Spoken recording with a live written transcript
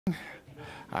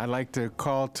I'd like to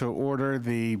call to order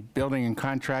the Building and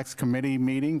Contracts Committee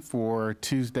meeting for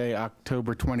Tuesday,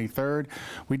 October 23rd.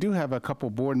 We do have a couple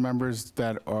board members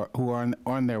who are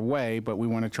on their way, but we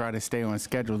want to try to stay on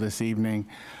schedule this evening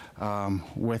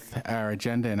with our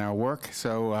agenda and our work.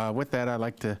 So with that, I'd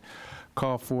like to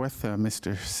call forth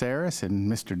Mr. Saris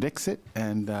and Mr. Dixit,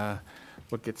 and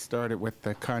we'll get started with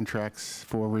the contracts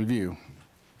for review.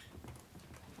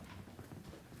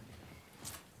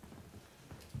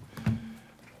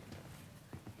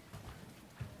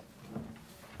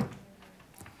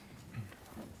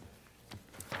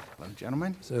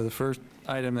 Gentlemen. So the first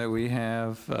item that we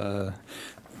have,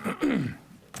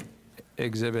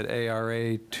 Exhibit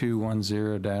ARA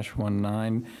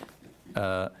 210-19,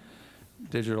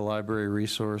 Digital Library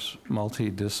Resource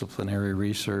Multidisciplinary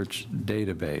Research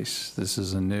Database. This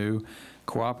is a new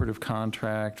cooperative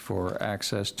contract for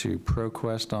access to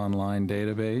ProQuest online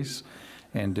database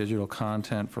and digital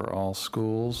content for all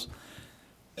schools.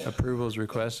 Approval is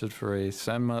requested for a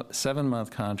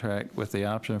seven-month contract with the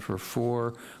option for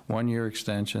 4 one-year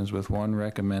extensions with 1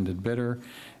 recommended bidder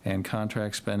and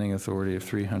contract spending authority of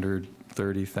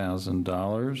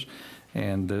 $330,000.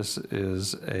 And this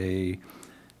is a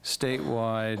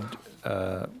statewide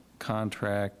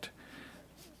contract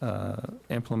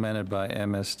implemented by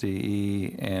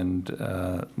MSDE,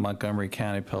 and Montgomery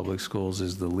County Public Schools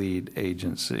is the lead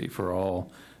agency for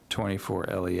all 24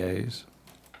 LEAs.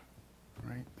 All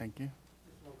right, thank you. Is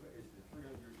the $330,000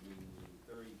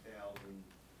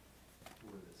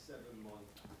 for the 7-month,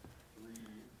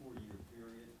 4-year period, or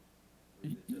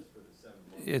is it just for the 7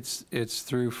 months? It's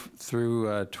through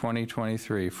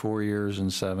 2023, 4 years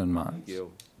and 7 months. Thank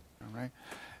you. All right.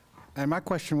 And my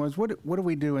question was, what do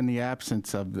we do in the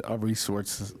absence of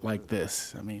resources like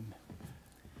this? I mean,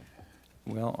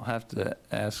 Well, I'll have to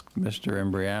ask Mr.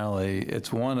 Imbriali.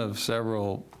 It's one of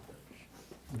several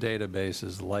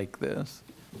databases like this.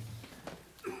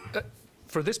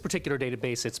 For this particular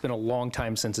database, it's been a long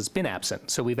time since it's been absent.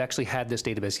 So we've actually had this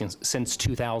database since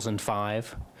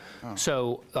 2005. Oh.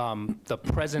 So the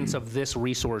presence of this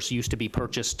resource used to be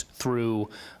purchased through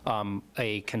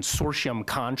a consortium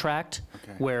contract,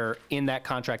 okay, where in that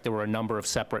contract there were a number of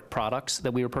separate products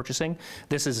that we were purchasing.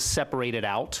 This is separated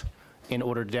out in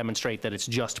order to demonstrate that it's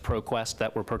just ProQuest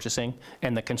that we're purchasing,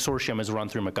 and the consortium is run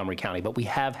through Montgomery County, but we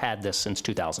have had this since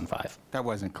 2005. That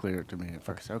wasn't clear to me at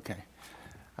first. Okay.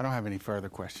 I don't have any further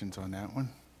questions on that one.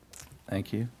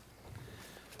 Thank you.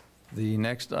 The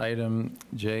next item,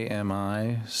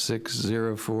 JMI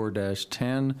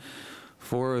 604-10,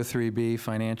 403B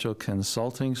Financial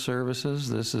Consulting Services.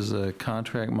 This is a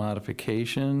contract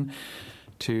modification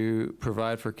to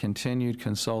provide for continued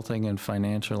consulting and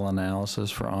financial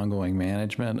analysis for ongoing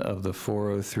management of the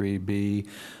 403B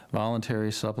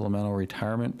Voluntary Supplemental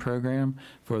Retirement Program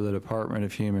for the Department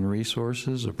of Human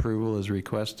Resources. Approval is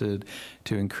requested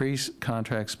to increase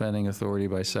contract spending authority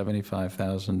by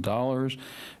 $75,000,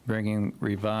 bringing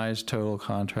revised total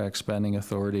contract spending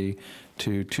authority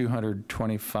to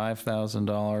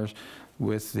 $225,000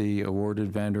 with the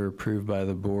awarded vendor approved by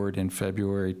the board in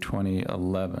February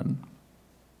 2011.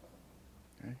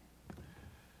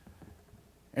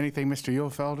 Anything, Mr.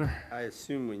 Uhlfelder? I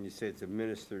assume when you say it's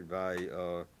administered by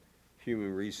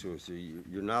Human Resources,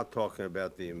 you're not talking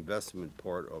about the investment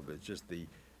part of it, just the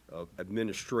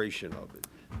administration of it.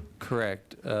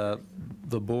 Correct. The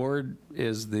board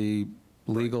is the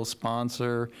legal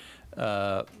sponsor,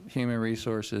 Human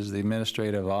Resources, the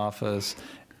administrative office,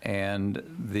 and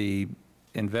the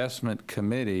investment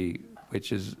committee,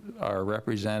 which is our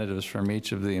representatives from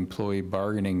each of the employee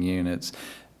bargaining units,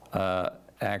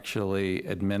 actually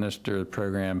administer the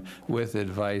program with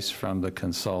advice from the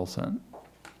consultant.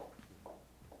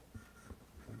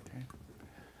 Okay.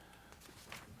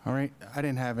 All right. I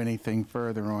didn't have anything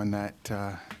further on that,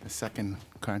 the second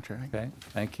contract. Okay,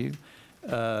 thank you.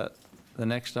 The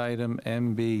next item,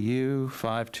 MBU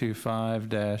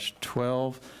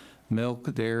 525-12,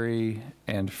 milk, dairy,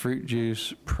 and fruit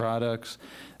juice products.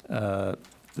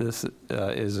 This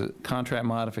is a contract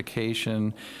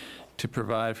modification to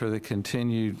provide for the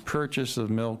continued purchase of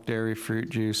milk, dairy, fruit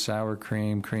juice, sour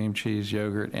cream, cream cheese,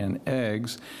 yogurt, and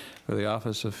eggs for the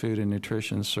Office of Food and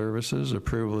Nutrition Services.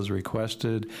 Approval is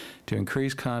requested to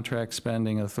increase contract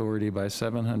spending authority by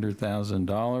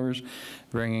 $700,000,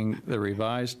 bringing the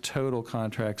revised total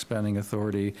contract spending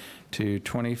authority to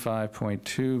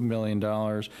 $25.2 million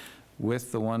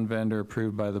with the one vendor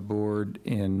approved by the board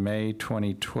in May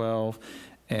 2012.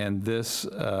 And this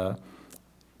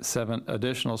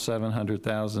additional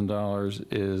 $700,000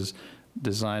 is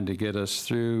designed to get us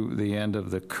through the end of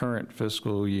the current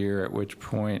fiscal year, at which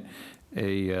point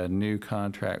a new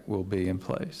contract will be in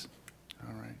place.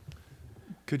 All right.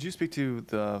 Could you speak to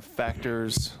the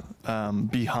factors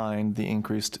behind the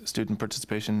increased student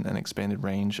participation and expanded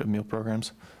range of meal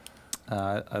programs?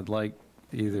 I'd like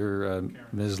either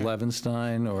Ms.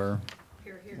 Levenstein or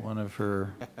one of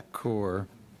her core.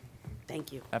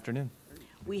 Thank you. Afternoon.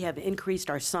 We have increased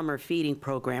our summer feeding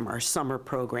program, our summer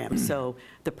program. So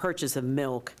the purchase of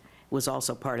milk was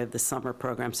also part of the summer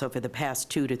program. So for the past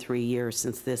 2 to 3 years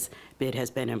since this bid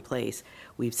has been in place,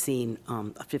 we've seen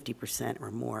a 50% or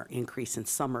more increase in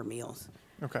summer meals.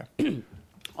 Okay.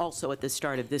 Also, at the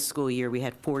start of this school year, we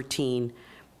had 14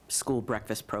 school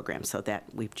breakfast programs, so that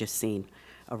we've just seen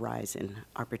a rise in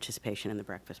our participation in the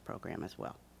breakfast program as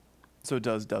well. So it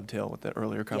does dovetail with the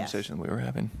earlier conversation we were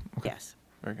having? Okay. Yes.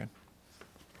 Very good.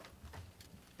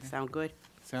 Sound good?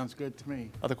 Sounds good to me.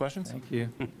 Other questions? Thank you.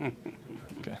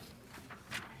 Okay.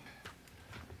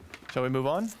 Shall we move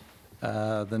on?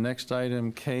 The next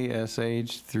item,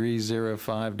 KSH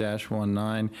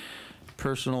 305-19,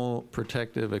 personal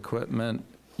protective equipment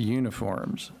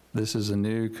uniforms. This is a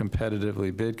new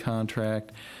competitively bid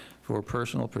contract for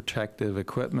personal protective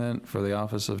equipment for the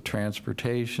Office of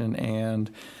Transportation and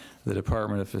the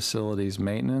Department of Facilities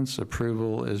Maintenance.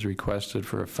 Approval is requested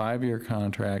for a 5-year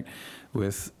contract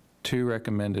with 2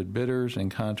 recommended bidders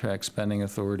and contract spending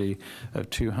authority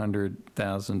of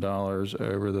 $200,000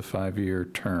 over the 5-year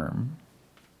term.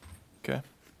 Okay.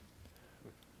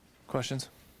 Questions?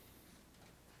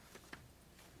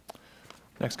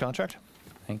 Next contract?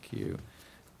 Thank you.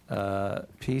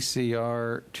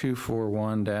 PCR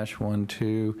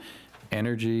 241-12,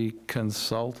 energy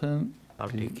consultant. I'll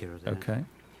take care of that. Okay.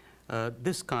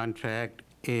 This contract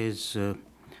is,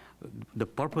 the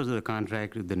purpose of the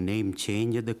contract, the name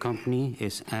change of the company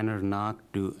is Enernoc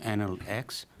to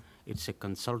NLX. It's a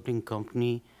consulting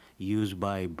company used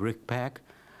by BrickPack.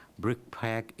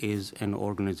 BrickPack is an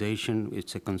organization,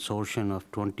 it's a consortium of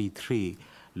 23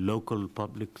 local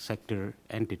public sector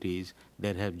entities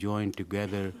that have joined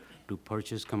together to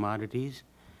purchase commodities.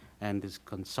 And this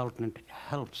consultant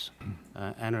helps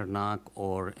Enernoc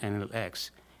or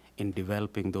NLX in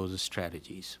developing those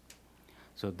strategies.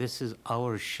 So this is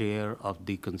our share of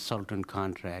the consultant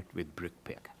contract with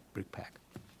BrickPack.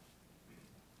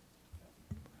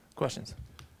 Questions?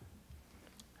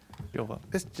 You'll vote.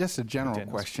 It's just a general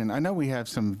Daniels. question. I know we have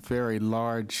some very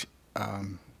large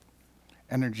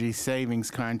energy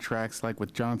savings contracts, like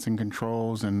with Johnson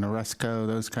Controls and Noresco,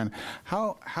 those kind of.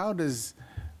 How does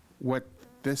what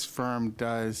this firm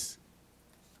does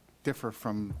differ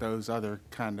from those other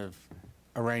kind of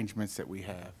arrangements that we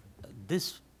have?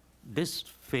 This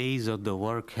phase of the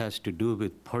work has to do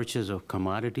with purchase of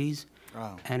commodities.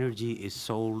 Oh. Energy is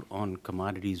sold on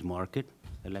commodities market,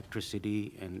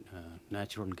 electricity and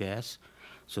natural gas.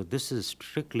 So this is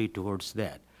strictly towards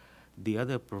that. The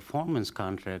other performance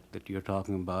contract that you're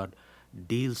talking about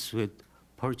deals with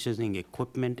purchasing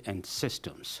equipment and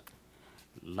systems,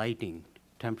 lighting,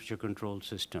 temperature control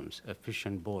systems,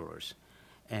 efficient boilers.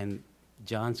 And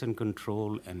Johnson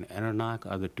Control and Enernoc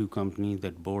are the 2 companies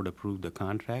that board approved the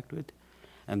contract with.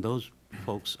 And those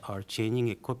folks are changing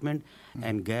equipment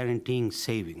and guaranteeing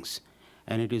savings.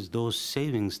 And it is those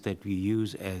savings that we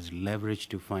use as leverage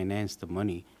to finance the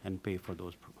money and pay for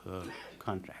those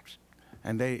contracts.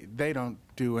 And they don't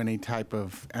do any type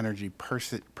of energy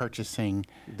purchasing?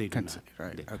 They do not.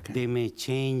 Right, okay. They may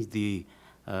change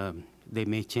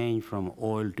from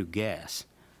oil to gas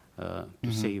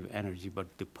to save energy,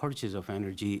 but the purchase of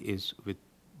energy is with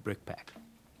BrickPack.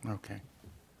 Okay.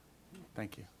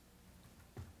 Thank you.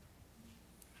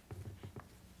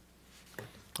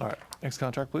 All right. Next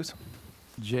contract, please.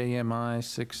 JMI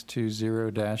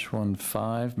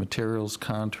 620-15, materials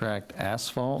contract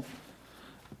asphalt.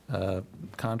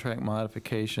 Contract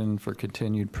modification for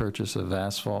continued purchase of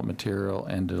asphalt material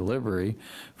and delivery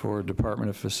for Department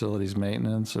of Facilities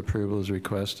Maintenance. Approval is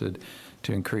requested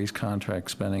to increase contract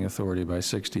spending authority by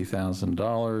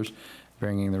 $60,000,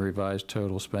 bringing the revised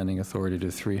total spending authority to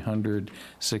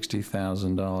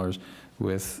 $360,000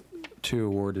 with 2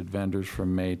 awarded vendors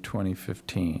from May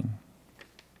 2015.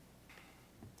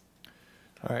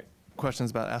 All right.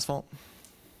 Questions about asphalt?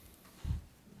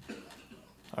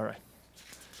 All right.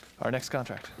 Our next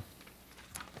contract.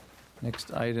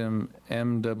 Next item,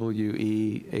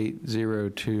 MWE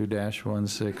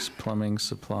 802-16, plumbing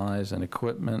supplies and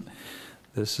equipment.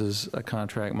 This is a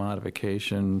contract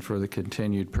modification for the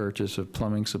continued purchase of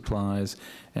plumbing supplies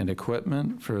and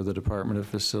equipment for the Department of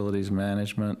Facilities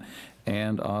Management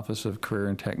and Office of Career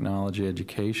and Technology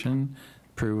Education.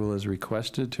 approval is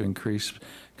requested to increase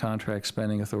contract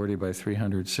spending authority by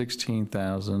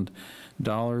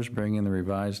 $316,000, bringing the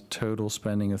revised total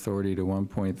spending authority to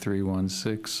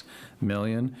 $1.316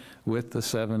 million, with the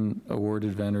 7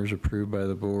 awarded vendors approved by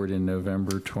the board in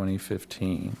November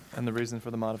 2015. And the reason for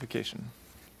the modification?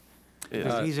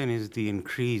 The reason is the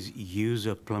increased use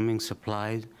of plumbing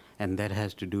supplies, and that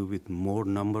has to do with more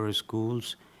number of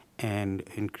schools and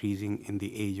increasing in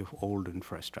the age of old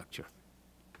infrastructure.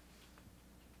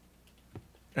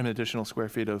 An additional square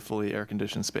feet of fully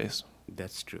air-conditioned space.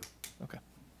 That's true. Okay.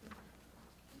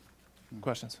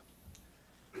 Questions?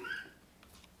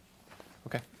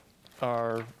 Okay.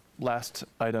 Our last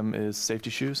item is safety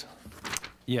shoes.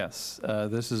 Yes,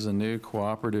 this is a new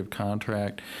cooperative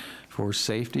contract for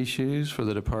safety shoes for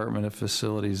the Department of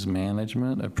Facilities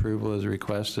Management. Approval is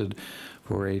requested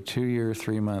for a 2-year,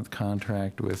 3-month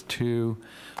contract with 2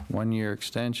 one-year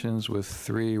extensions with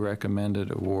 3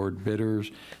 recommended award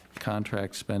bidders.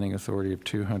 Contract spending authority of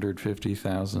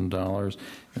 $250,000.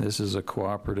 This is a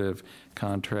cooperative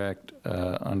contract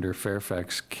under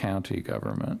Fairfax County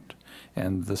government.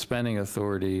 And the spending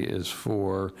authority is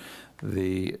for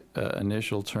the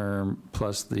initial term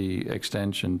plus the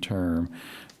extension term,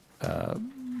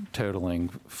 totaling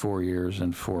 4 years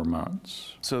and 4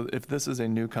 months. So if this is a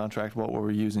new contract, what were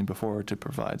we using before to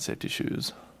provide safety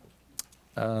shoes?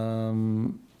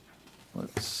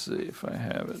 Let's see if I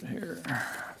have it here.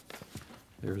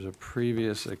 There's a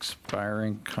previous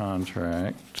expiring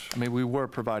contract. I mean, we were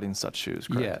providing such shoes,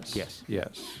 correct? Yes.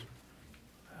 Yes.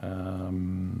 Yes.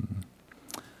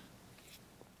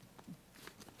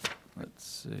 Let's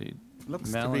see. Looks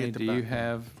to be Melanie, at the do you back.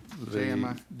 have the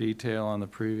JMI. detail on the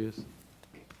previous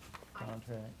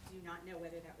contract? Do not know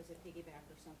whether that was a piggyback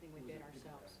or something we bid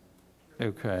ourselves.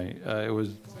 Okay, it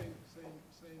was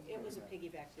It was a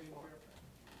piggyback before.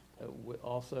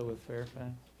 also with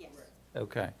Fairfax? Yes.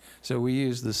 Okay, so we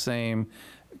used the same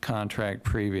contract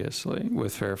previously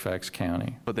with Fairfax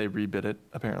County. But they rebid it,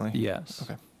 apparently? Yes.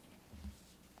 Okay.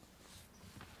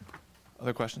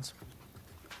 Other questions?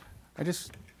 I'm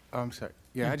sorry.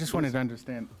 Yeah, I just wanted to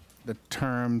understand the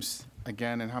terms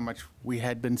again and how much we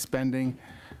had been spending.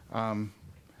 The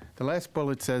last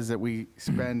bullet says that we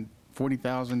spend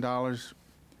 $40,000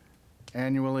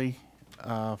 annually,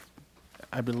 I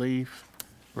believe.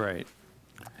 Right,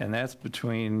 and that's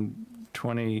between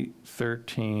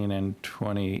 2013 and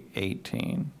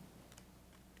 2018.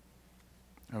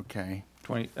 Okay.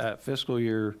 Fiscal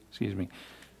year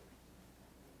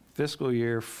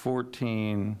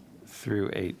 14 through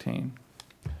 18.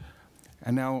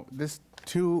 And now this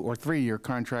 2 or 3 year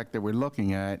contract that we're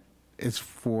looking at is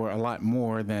for a lot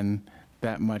more than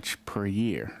that much per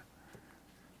year.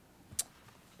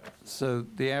 So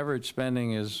the average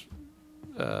spending is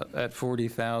at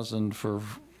 40,000 for,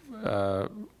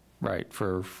 right,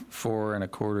 for 4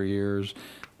 1/4 years.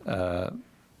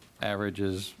 Average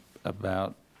is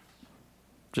about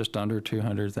just under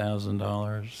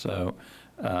 $200,000. So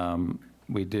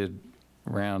we did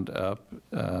round up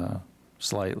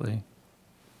slightly.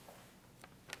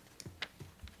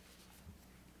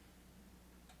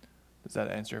 Does that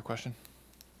answer your question?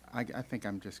 I think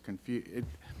I'm just confused.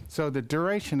 So the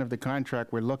duration of the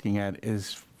contract we're looking at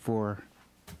is for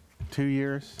 2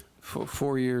 years?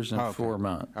 4 years and Oh, okay. 4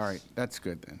 months. All right, that's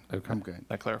good then. Okay. I'm good.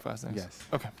 That clarifies things? Yes.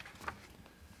 Okay.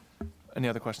 Any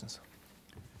other questions?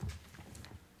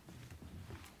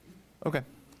 Okay.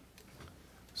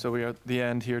 So we are at the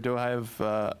end here. Do I have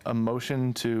a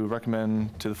motion to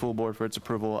recommend to the full board for its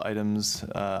approval items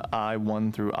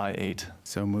I-1 through I-8?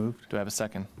 So moved. Do I have a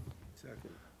second? Second.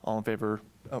 All in favor?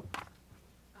 Oh, I'd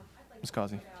like Ms. to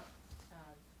Causey. put out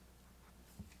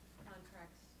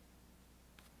contracts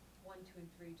 1, 2, and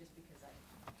 3, just because I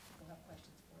will have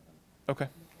questions for them. okay.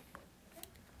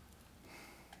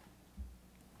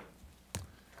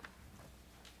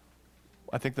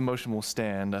 I think the motion will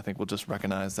stand. I think we'll just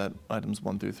recognize that items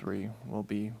 1 through 3 will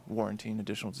be warranting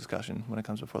additional discussion when it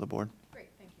comes before the board. Great,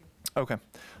 thank you. Okay.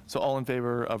 So all in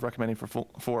favor of recommending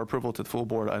for approval to the full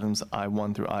board items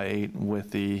I-1 through I-8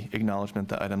 with the acknowledgement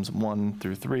that items 1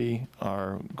 through 3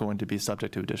 are going to be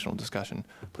subject to additional discussion,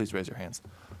 please raise your hands.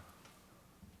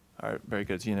 All right, very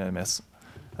good. It's unanimous.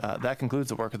 That concludes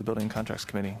the work of the Building and Contracts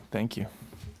Committee. Thank you.